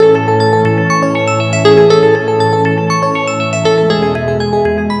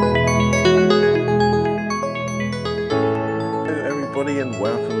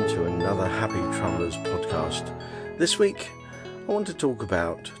week I want to talk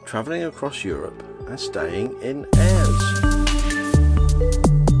about travelling across Europe and staying in airs.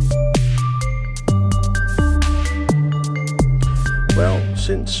 Well,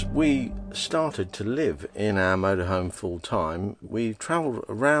 since we started to live in our motorhome full time, we've travelled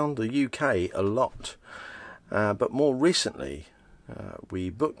around the UK a lot, but more recently we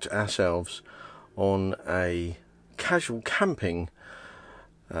booked ourselves on a casual camping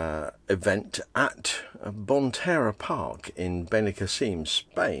event at Bonterra Park in Benicassim,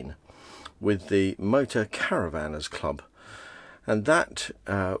 Spain, with the Motor Caravanners Club, and that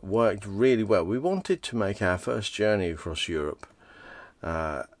worked really well. We wanted to make our first journey across Europe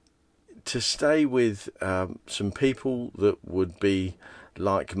to stay with some people that would be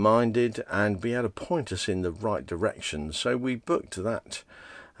like-minded and be able to point us in the right direction. So we booked that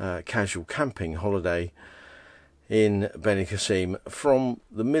casual camping holiday in Benicassim from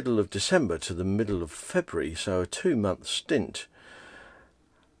the middle of December to the middle of February, so a 2-month stint.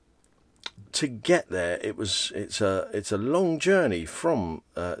 To get there, it's a long journey from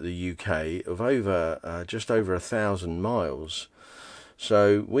the UK of over just over 1,000 miles.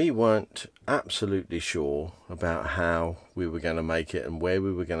 So we weren't absolutely sure about how we were going to make it and where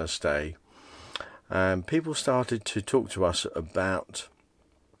we were going to stay. And people started to talk to us about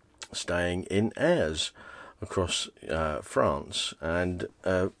staying in airs across France, and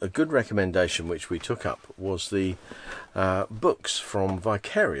a good recommendation which we took up was the books from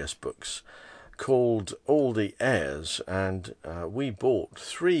Vicarious Books called All the Airs, and we bought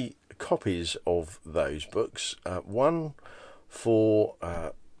 3 copies of those books, one for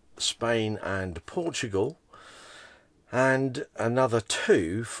Spain and Portugal, and another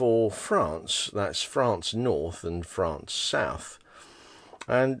 2 for France. That's France North and France South.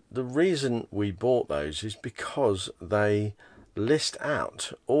 And the reason we bought those is because they list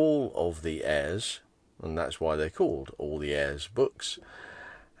out all of the airs, and that's why they're called All the Airs books,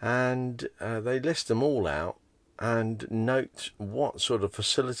 and they list them all out and note what sort of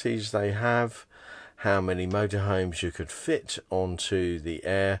facilities they have, how many motorhomes you could fit onto the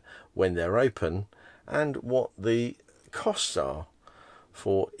air when they're open, and what the costs are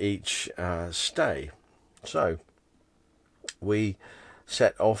for each stay. So we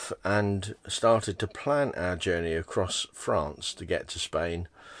set off and started to plan our journey across France to get to Spain,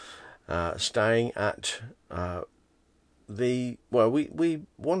 staying at we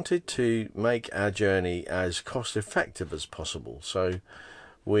wanted to make our journey as cost effective as possible, so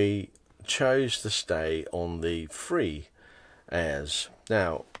we chose to stay on the free airs.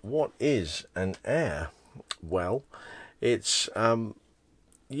 Now, what is an air? Well, it's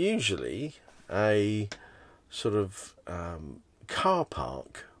usually a sort of car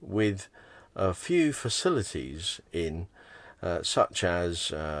park with a few facilities in, such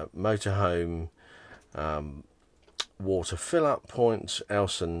as motorhome, water fill-up points,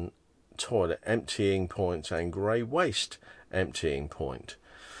 Elson toilet emptying points, and grey waste emptying point.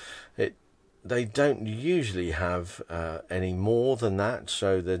 They don't usually have any more than that,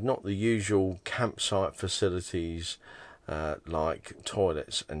 so they're not the usual campsite facilities like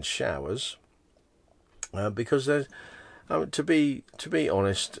toilets and showers, because there's to be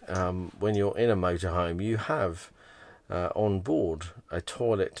honest, when you're in a motorhome, you have on board a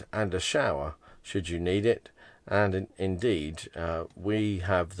toilet and a shower should you need it, and indeed we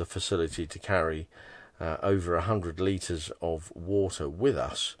have the facility to carry over 100 litres of water with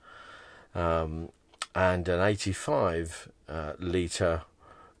us, and an 85 litre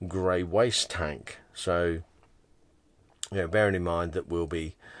grey waste tank. So, bearing in mind that we'll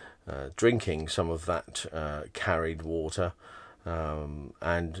be drinking some of that carried water,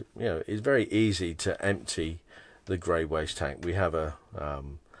 and it's very easy to empty the grey waste tank. We have a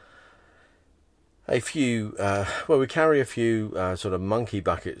few we carry a few sort of monkey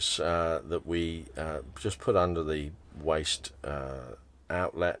buckets that we just put under the waste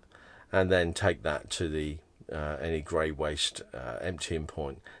outlet, and then take that to the any grey waste emptying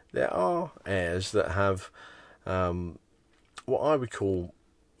point. There are airs that have what I would call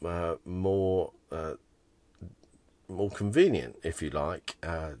more convenient, if you like,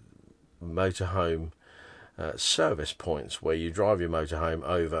 motorhome service points, where you drive your motorhome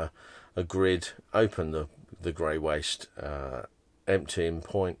over a grid, open the grey waste emptying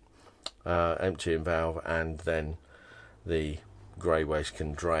point, emptying valve, and then the grey waste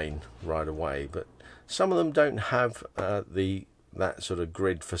can drain right away. But some of them don't have that sort of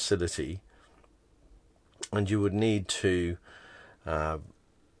grid facility, and you would need to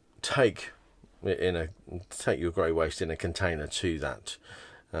take your grey waste in a container to that,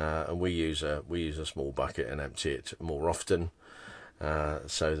 and we use a small bucket and empty it more often,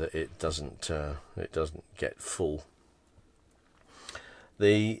 so that it doesn't get full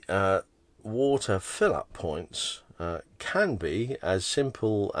The water fill-up points can be as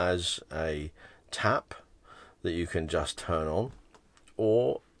simple as a tap that you can just turn on,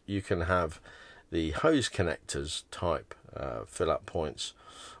 or you can have the hose connectors type fill-up points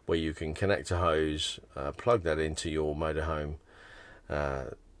where you can connect a hose, plug that into your motorhome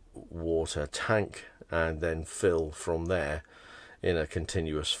water tank, and then fill from there in a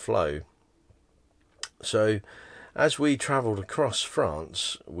continuous flow. So as we travelled across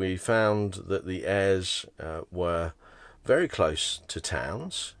France, we found that the airs were very close to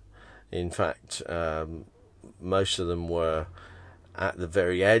towns. In fact, most of them were at the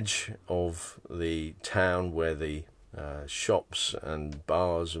very edge of the town where the shops and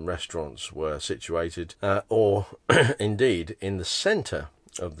bars and restaurants were situated, or indeed in the centre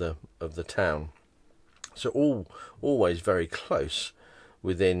of the town. So always very close,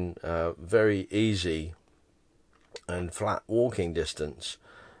 within very easy and flat walking distance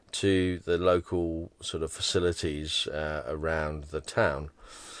to the local sort of facilities around the town.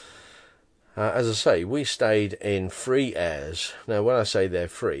 As I say, we stayed in free airs. Now, when I say they're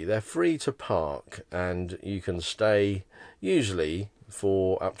free to park, and you can stay usually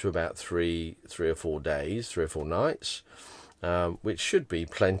for up to about three or 4 days, 3 or 4 nights, which should be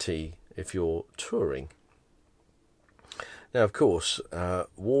plenty if you're touring. Now, of course,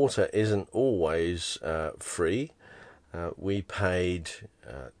 water isn't always free. We paid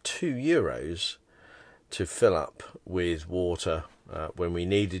 €2 to fill up with water when we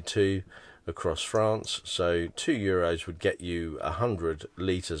needed to across France. So €2 would get you 100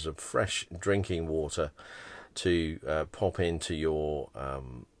 litres of fresh drinking water to pop into your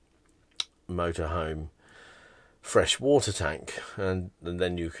motorhome fresh water tank, and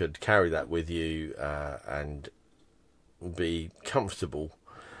then you could carry that with you and be comfortable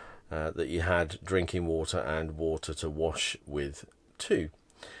that you had drinking water and water to wash with too.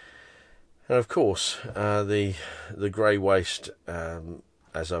 And of course, the grey waste,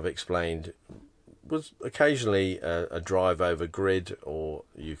 as I've explained, was occasionally a drive over grid, or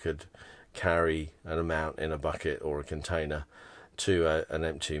you could carry an amount in a bucket or a container to an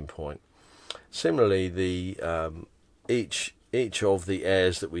emptying point. Similarly, each of the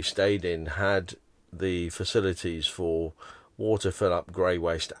airs that we stayed in had the facilities for water fill up, grey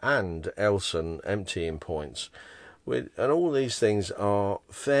waste and Elson emptying points, and all these things are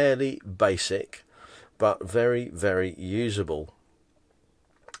fairly basic but very, very usable.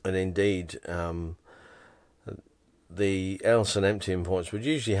 And indeed, the Elson emptying points would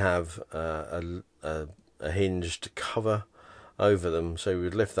usually have a hinged cover over them, so we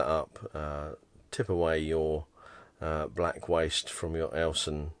would lift that up, tip away your black waste from your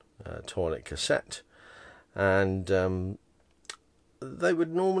Elson toilet cassette, and they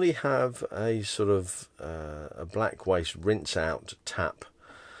would normally have a sort of a black waste rinse out tap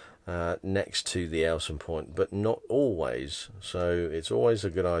next to the Elson point, but not always. So it's always a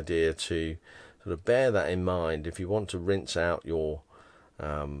good idea to sort of bear that in mind if you want to rinse out your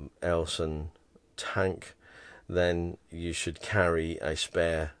Elson tank. Then you should carry a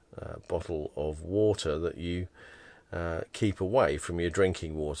spare bottle of water that you keep away from your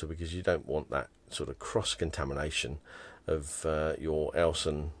drinking water, because you don't want that sort of cross-contamination of your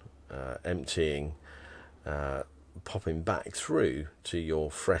Elson emptying popping back through to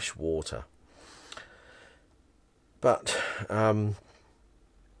your fresh water. But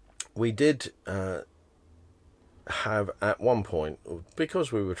we did have at one point,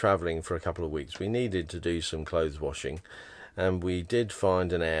 because we were travelling for a couple of weeks, we needed to do some clothes washing, and we did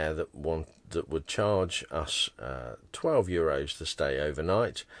find an air that would charge us €12 to stay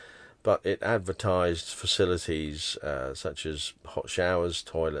overnight, but it advertised facilities such as hot showers,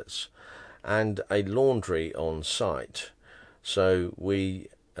 toilets, and a laundry on site. So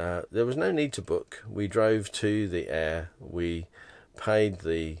there was no need to book. We drove to the air, we paid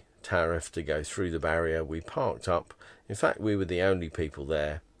the tariff to go through the barrier, we parked up. In fact, we were the only people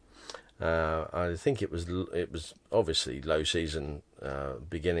there. I think it was obviously low season,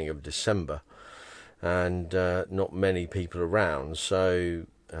 beginning of December, and not many people around, so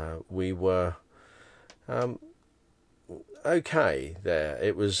we were okay there.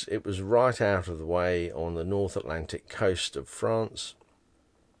 It was right out of the way on the North Atlantic coast of France,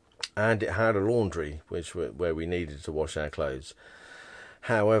 and it had a laundry where we needed to wash our clothes.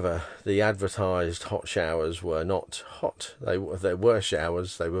 However, the advertised hot showers were not hot. They were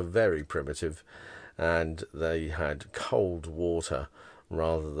showers. They were very primitive, and they had cold water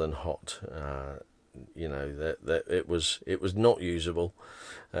rather than hot. It was not usable.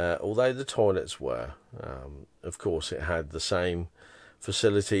 Although the toilets were. Of course, it had the same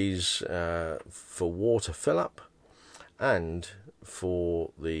facilities for water fill up, and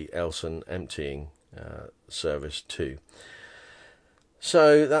for the Elson emptying service too.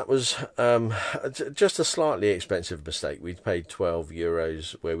 So that was just a slightly expensive mistake. We'd paid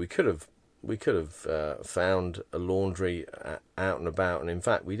 €12 where we could have found a laundry out and about, and in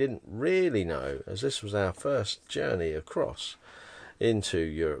fact we didn't really know, as this was our first journey across into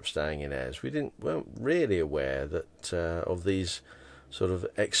Europe staying in Ayres. Weren't really aware that of these sort of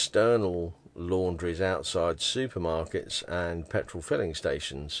external laundries outside supermarkets and petrol filling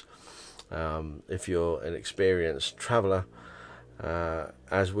stations. If you're an experienced traveller,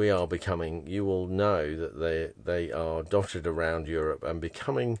 as we are becoming, you will know that they are dotted around Europe and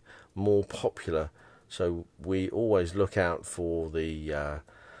becoming more popular. So we always look out for the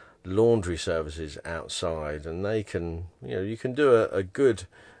laundry services outside, and they can, you can do a good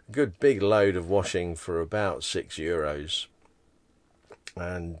big load of washing for about €6,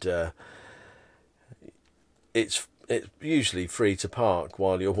 and it's usually free to park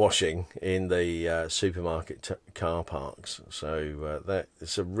while you're washing in the supermarket car parks. So that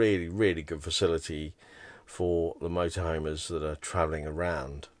it's a really good facility for the motorhomers that are travelling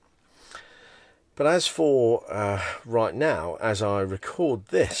around. But as for right now, as I record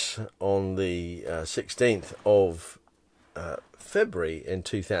this on the 16th of February in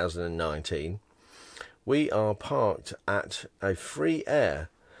 2019, we are parked at a free air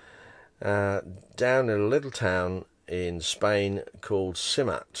down in a little town in Spain called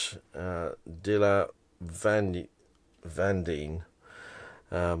Simat de la Valdine.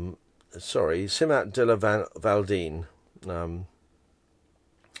 Simat de la Valdine.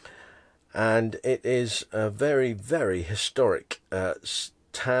 And it is a very historic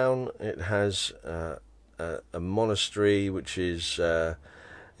town. It has a monastery which is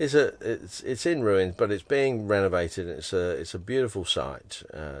it's in ruins, but it's being renovated. It's a beautiful sight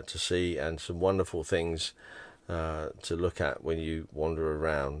to see, and some wonderful things to look at when you wander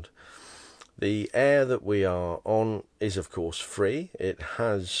around. The air that we are on is of course free. It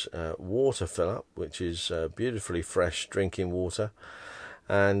has water fill up, which is beautifully fresh drinking water,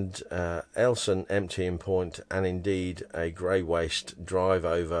 and Elson emptying point, and indeed a grey waste drive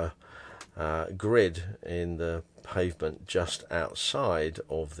over grid in the pavement just outside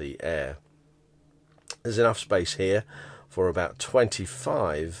of the air. There's enough space here for about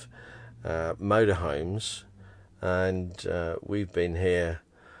 25 motorhomes, and we've been here,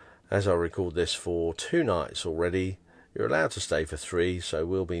 as I record this, for 2 nights already. You're allowed to stay for 3, so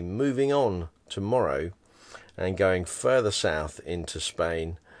we'll be moving on tomorrow and going further south into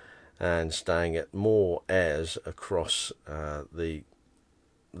Spain and staying at more airs across the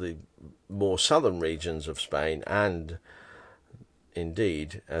more southern regions of Spain, and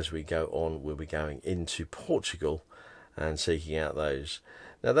indeed as we go on we'll be going into Portugal and seeking out those.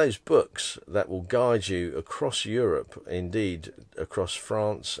 Now those books that will guide you across Europe, indeed across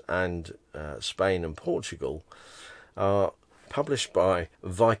France and Spain and Portugal, are published by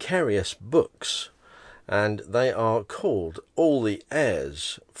Vicarious Books, and they are called All the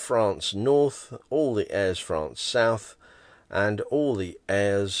Airs France North, All the Airs France South, and All the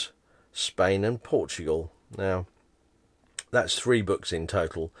Airs Spain and Portugal. Now that's 3 books in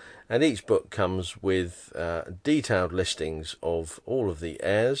total, and each book comes with detailed listings of all of the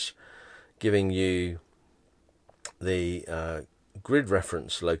airs, giving you the grid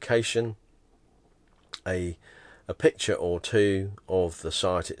reference location, a picture or 2 of the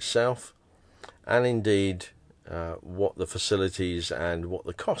site itself, and indeed what the facilities and what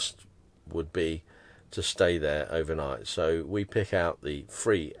the cost would be to stay there overnight. So we pick out the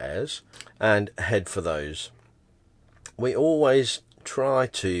free airs and head for those. We always try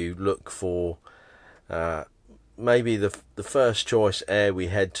to look for maybe the first choice air we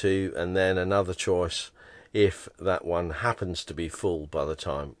head to, and then another choice if that one happens to be full by the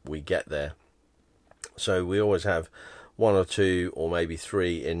time we get there. So we always have 1 or 2 or maybe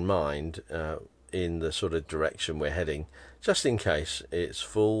 3 in mind in the sort of direction we're heading, just in case it's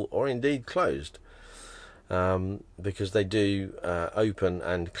full or indeed closed, because they do open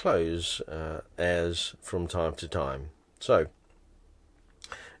and close airs from time to time. So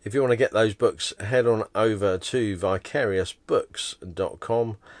if you want to get those books, head on over to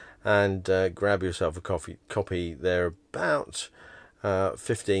vicariousbooks.com and grab yourself a copy. They're about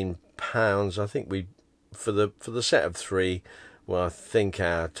 £15. I think we for the set of 3, well, I think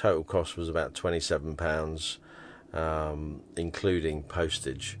our total cost was about £27, including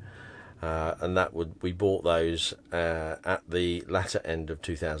postage, and we bought those at the latter end of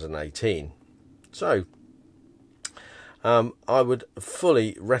 2018. So I would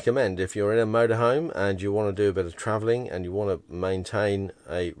fully recommend, if you're in a motorhome and you want to do a bit of travelling and you want to maintain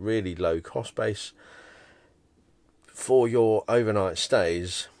a really low cost base, for your overnight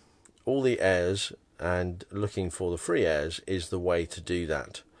stays, all the airs and looking for the free airs is the way to do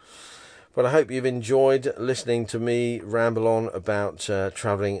that. But I hope you've enjoyed listening to me ramble on about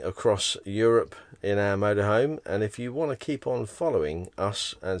travelling across Europe in our motorhome. And if you want to keep on following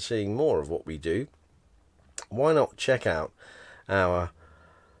us and seeing more of what we do, why not check out our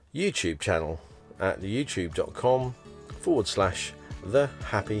YouTube channel at youtube.com/The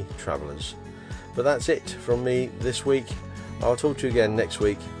Happy Travellers. But that's it from me this week. I'll talk to you again next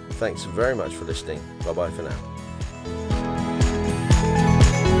week. Thanks very much for listening. Bye bye for now.